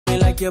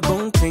your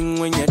boom ting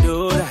when you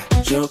do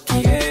that. Yo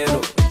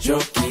quiero, yo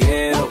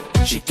quiero.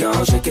 She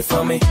gon' shake it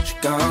for me, she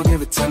gon'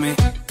 give it to me.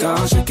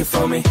 Gon' shake it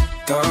for me,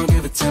 gon'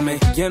 give it to me.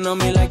 You know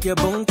me like your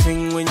boom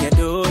ting when you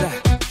do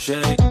that.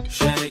 Shake,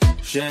 shake,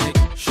 shake,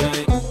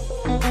 shake.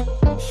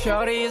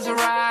 Shorty is a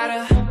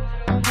rider,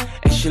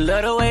 and she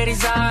love the way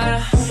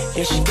designer.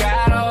 Yeah, she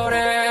got all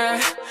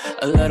that.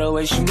 I love the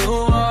way she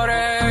move all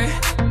that.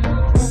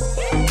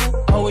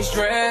 Always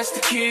dressed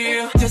to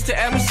kill, just to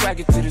add my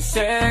swagger to the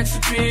sex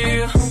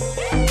appeal.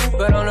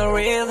 But on the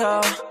real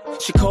though,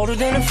 she colder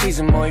than a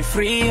freezer, muy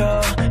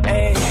frío.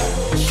 Ayy,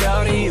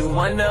 shorty, you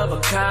one of a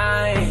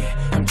kind.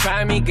 Come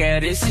try me, girl,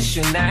 this is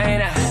your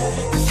night.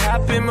 Just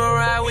hop in my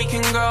ride, we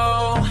can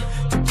go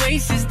to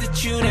places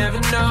that you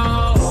never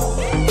know.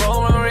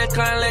 Roll on,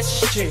 recline, let's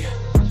just chill.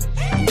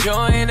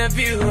 Enjoying the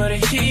view of the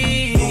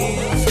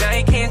hills. Now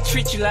you can't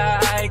treat you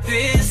like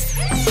this.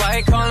 That's why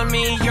you calling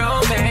me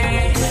your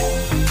man.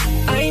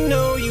 I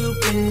know you've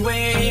been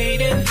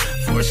waiting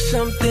for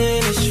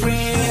something that's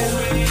real.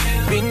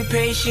 Been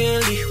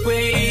patiently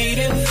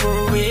waiting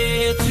for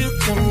it to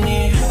come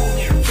near.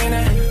 Can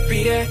I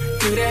be that,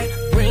 do that,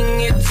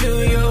 bring it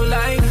to your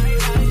life?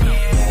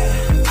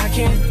 I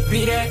can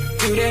be that,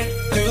 do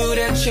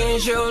that,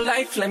 change your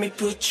life. Let me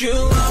put you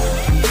on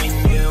when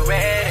you're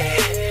ready.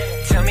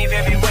 Tell me,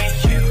 baby, when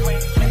you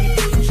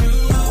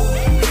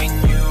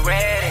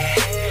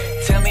ready.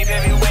 Tell me,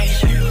 baby, when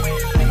you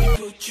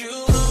put you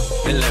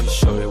on. And let me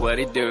show you what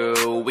it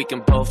do. We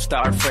can both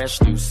start fresh,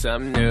 do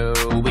something new.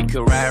 We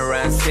could ride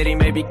around city,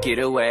 maybe get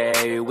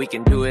away. We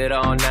can do it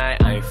all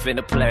night, I ain't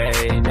finna play,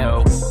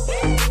 no.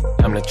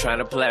 I'm not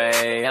tryna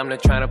play, I'm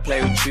not tryna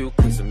play with you,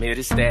 cause I'm here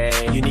to stay.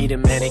 You need a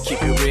man to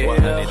keep it real,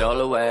 100 all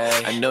the way.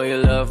 I know you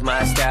love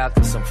my style,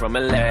 cause I'm from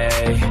LA.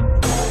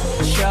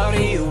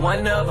 Shorty, you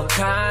one of a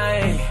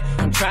kind.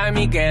 Come try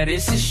me, girl,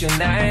 this is your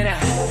night.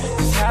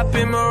 Just hop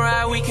in my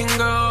ride, we can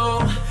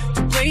go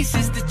to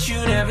places that you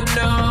never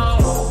know.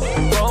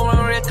 Roll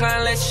on,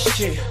 recline, let's just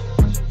chill.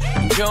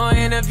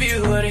 Enjoying the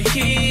view of the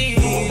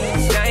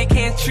hills. Now you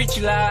can't treat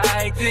you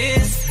like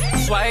this.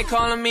 That's why you're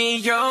calling me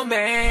your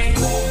man.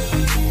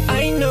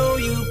 I know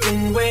you've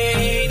been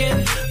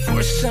waiting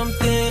for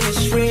something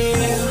that's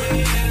real.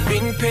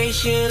 Been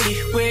patiently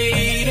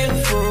waiting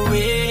for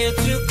it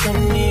to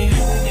come near.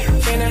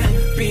 Can I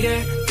be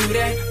that, do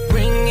that,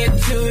 bring it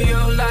to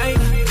your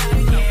life?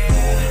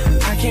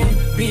 I can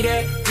be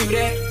that, do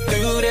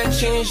that,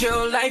 change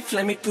your life.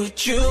 Let me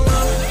put you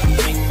on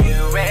when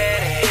you're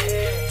ready.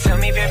 Tell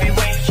me, baby,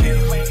 when you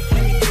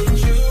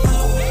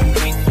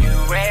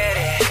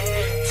ready.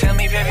 Tell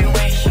me, baby,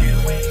 when you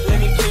let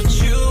me put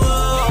you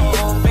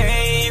on,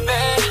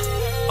 baby.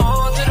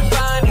 On to the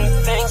finer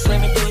things, let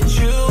me put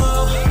you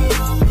on.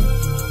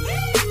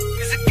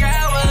 Cause I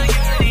got what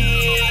you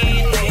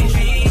need,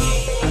 baby.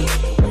 I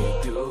like the way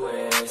you do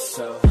it,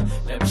 so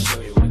let me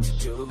show you what to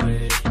do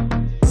with it.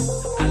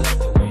 I like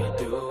the way you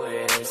do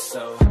it,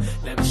 so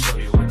let me show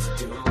you what to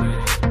do with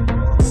it.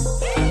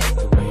 I like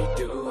the way you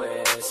do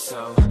it, so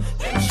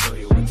let me show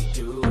you what to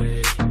do with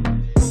it.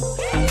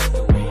 I like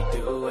the way you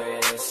do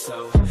it, so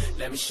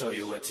let me show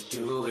you what to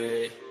do with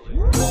it.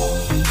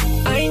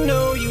 I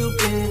know you've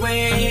been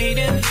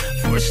waiting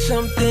for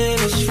something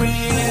that's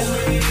real.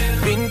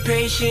 Been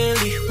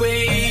patiently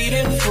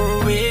waiting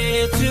for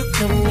it to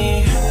come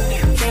near.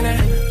 Can I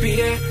be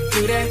that,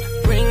 do that,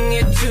 bring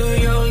it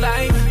to your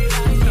life?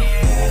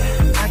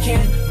 I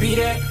can be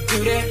that,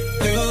 do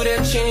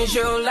that, change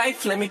your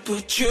life. Let me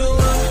put you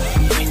on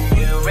when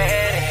you're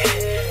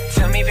ready.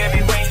 Tell me,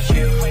 baby, when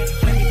you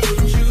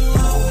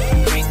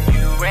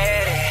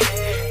ready.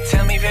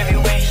 Tell me, baby,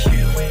 when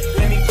you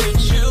let me put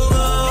you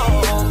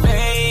on,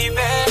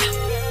 baby.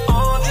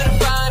 On to the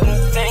finer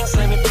things,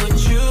 let me put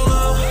you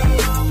on.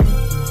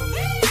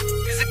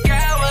 Cause I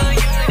got what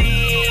you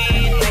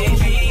need,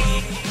 baby.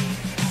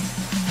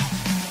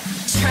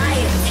 Try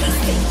it,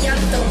 taste it, yum,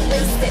 don't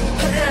waste it.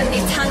 Put it on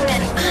your tongue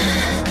and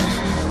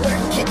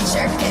work it,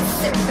 jerk it,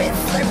 sip it,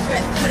 slurp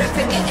it, put a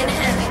finger in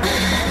it and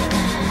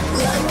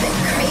love it,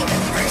 crave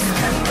it, first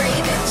time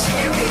brave it,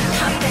 cherry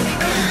poppin',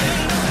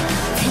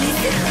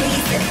 tease it,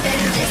 please it, then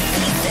just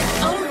tease it,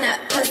 own that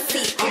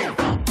pussy.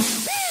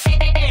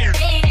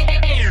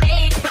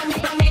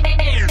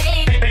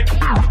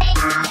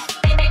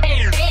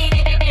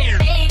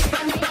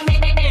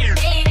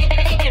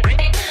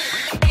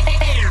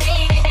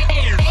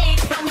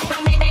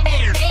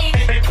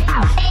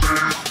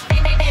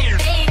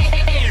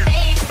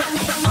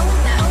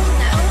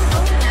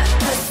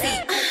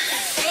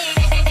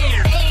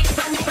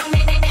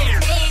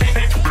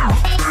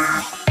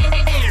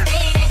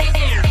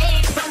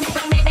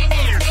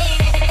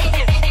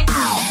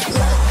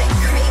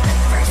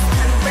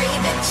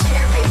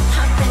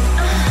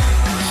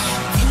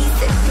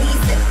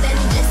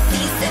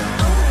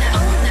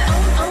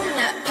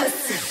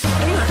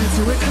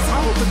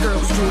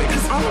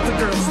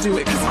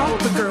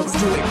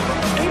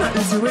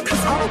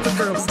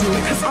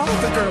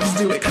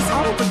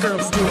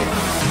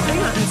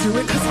 into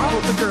it, cause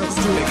all the girls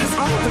do it, cause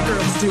all the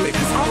girls do it,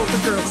 cause all the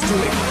girls do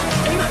it.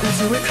 Ain't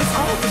nothing to it, cause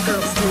all the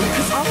girls do it,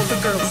 cause all the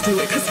girls do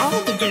it, cause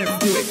all the girls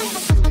do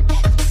it.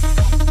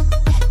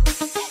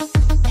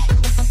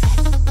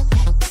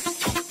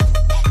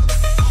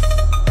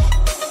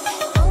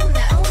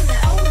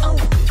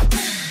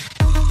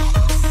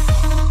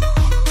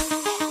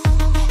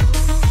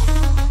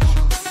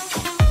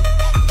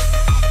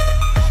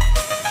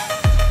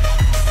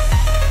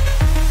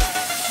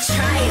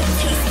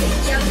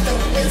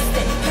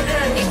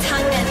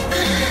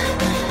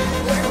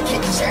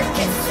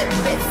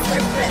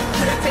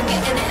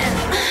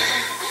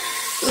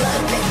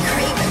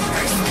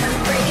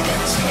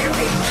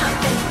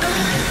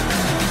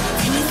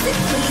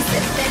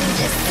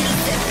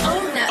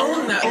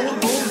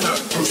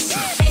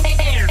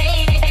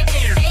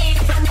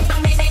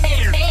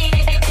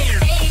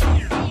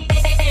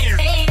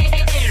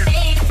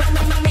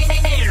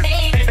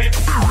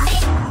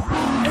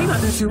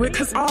 Do it,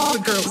 cause all the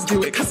girls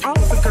do it, cause all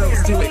the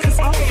girls do it, cause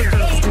all the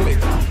girls do it.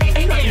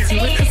 Ain't nothing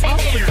to it, cause all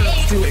the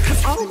girls do it,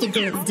 cause all the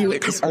girls do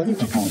it, cause all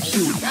the girls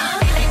do it.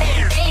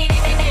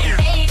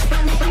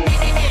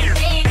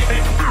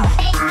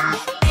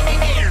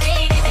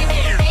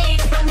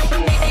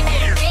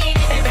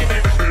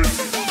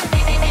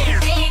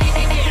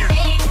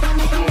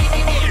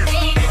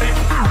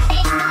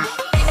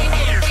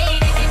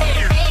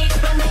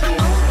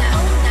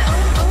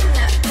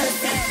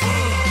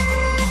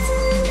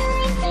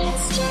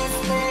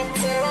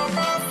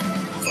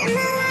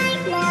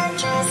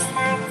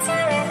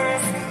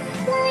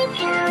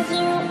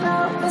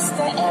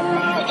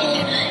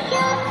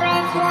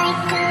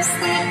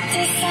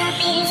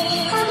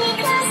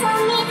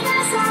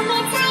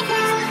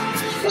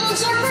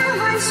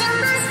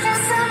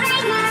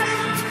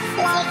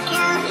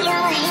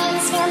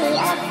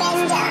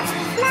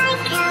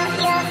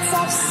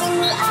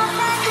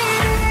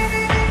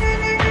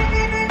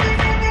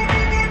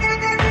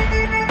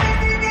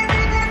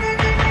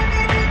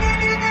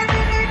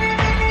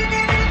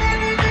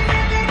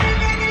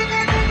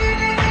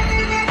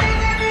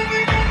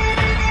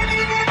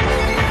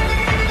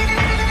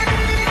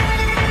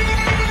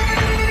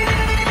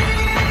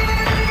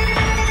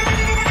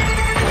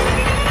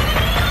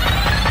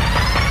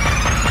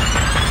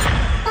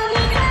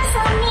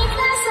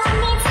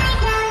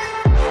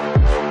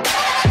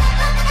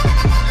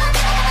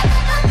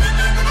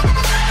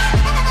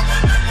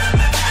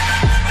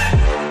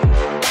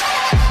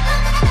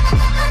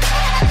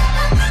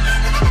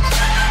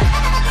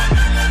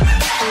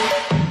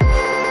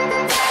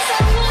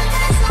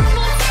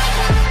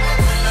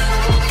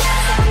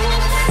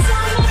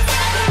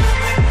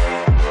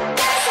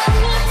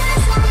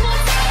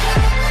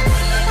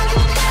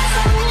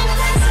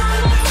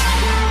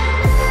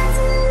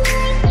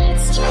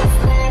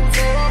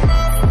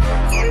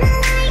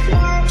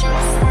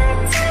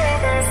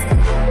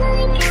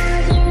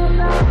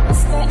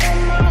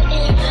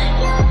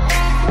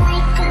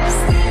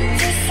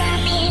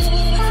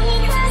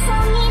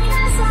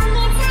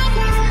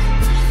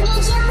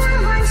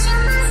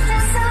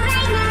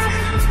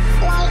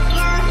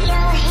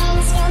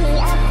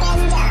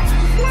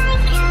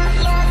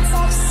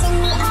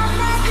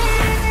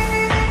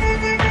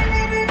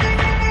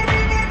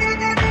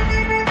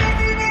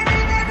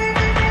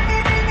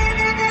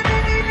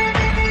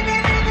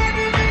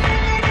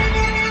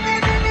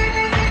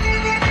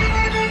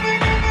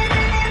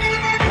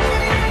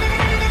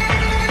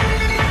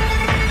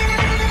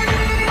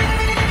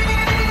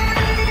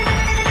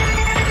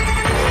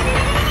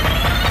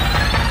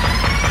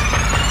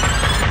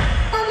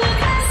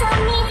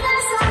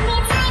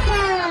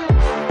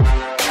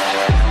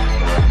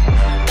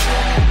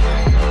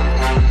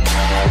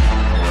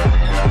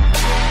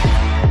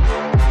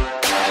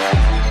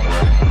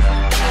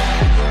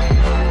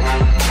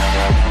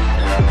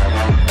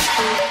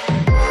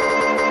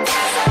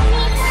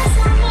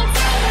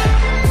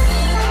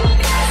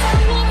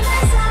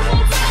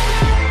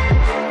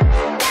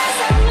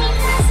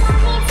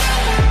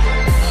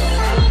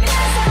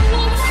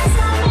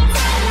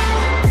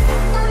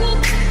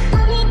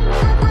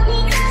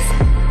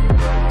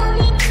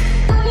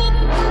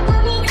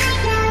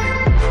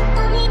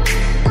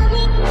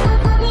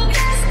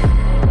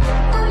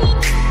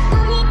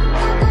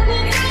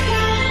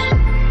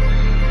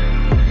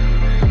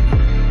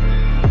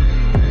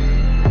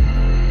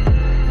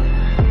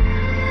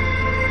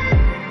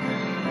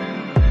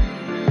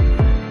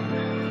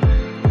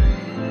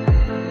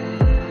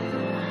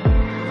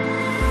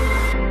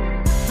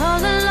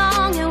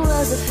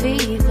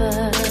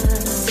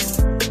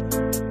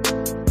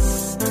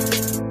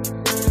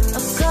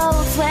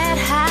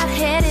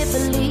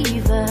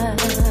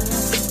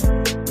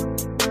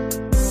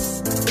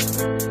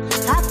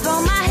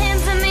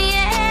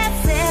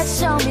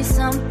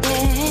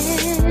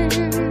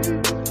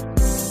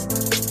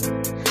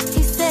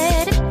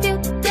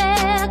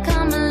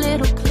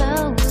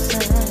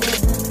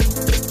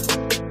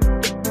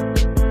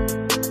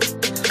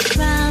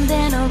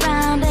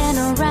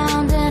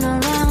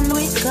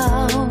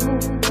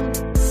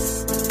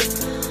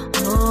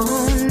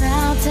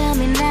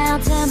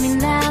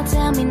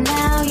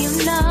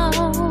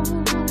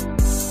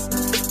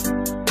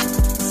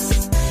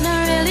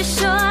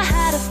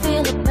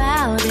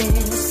 about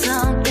it.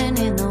 Something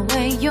in the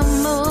way you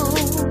move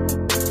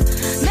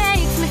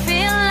makes me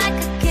feel like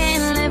I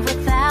can't live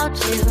without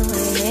you.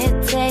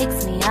 It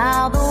takes me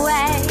all the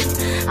way.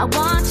 I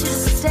want you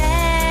to stay.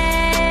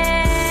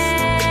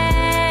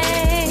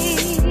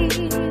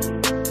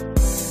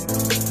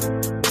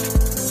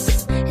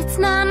 It's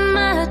not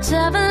much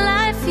of a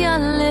life you're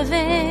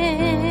living.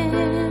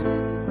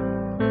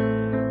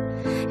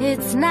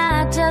 It's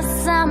not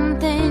just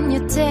something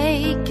you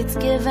take, it's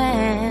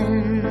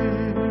given.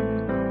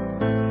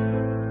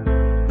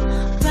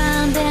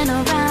 Round and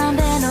around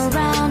and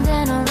around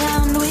and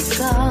around we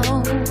go.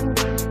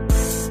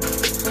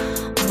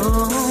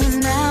 Oh,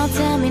 now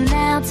tell me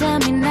now, tell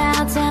me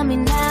now, tell me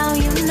now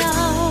you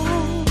know.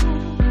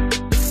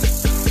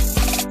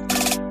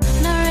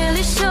 Not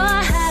really sure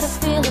how to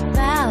feel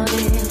about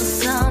it.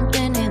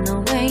 Something in the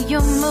way you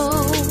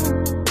move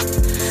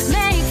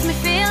makes me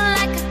feel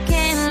like I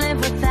can't live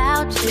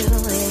without you.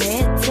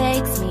 It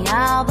takes me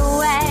all the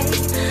way.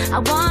 I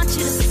want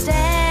you to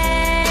stay.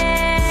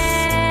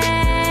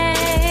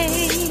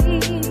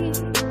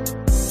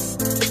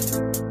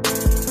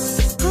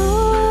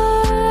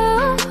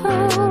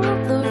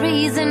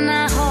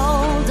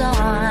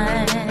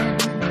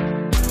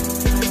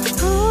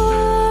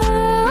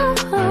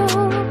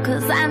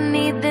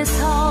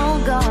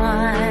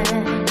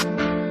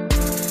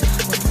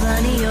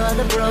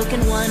 The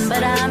broken one,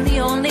 but I'm the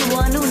only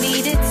one who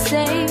needed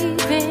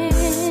saving.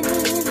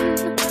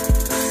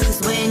 'Cause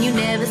when you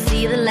never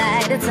see the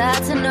light, it's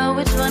hard to know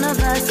which one of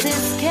us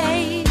is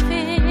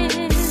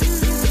caving.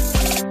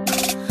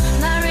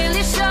 Not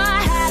really sure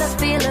how to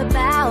feel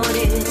about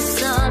it.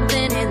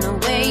 Something in the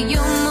way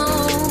you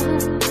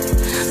move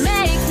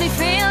makes me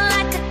feel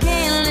like I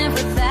can't live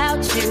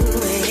without you.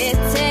 It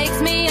takes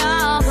me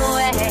all the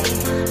way.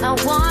 I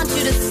want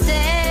you to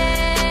stay.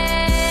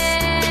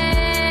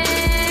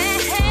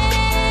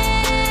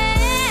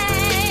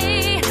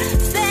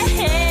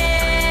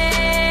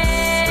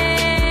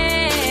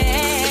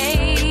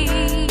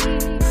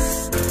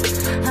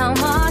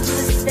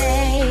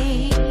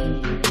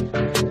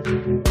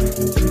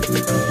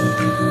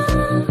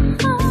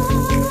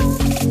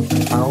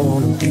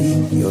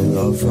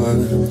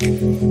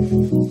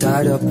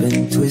 Tied up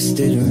and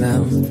twisted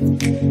around.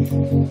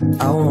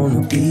 I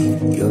wanna be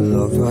your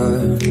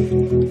lover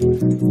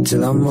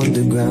till I'm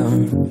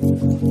underground.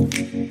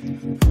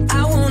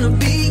 I wanna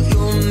be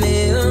your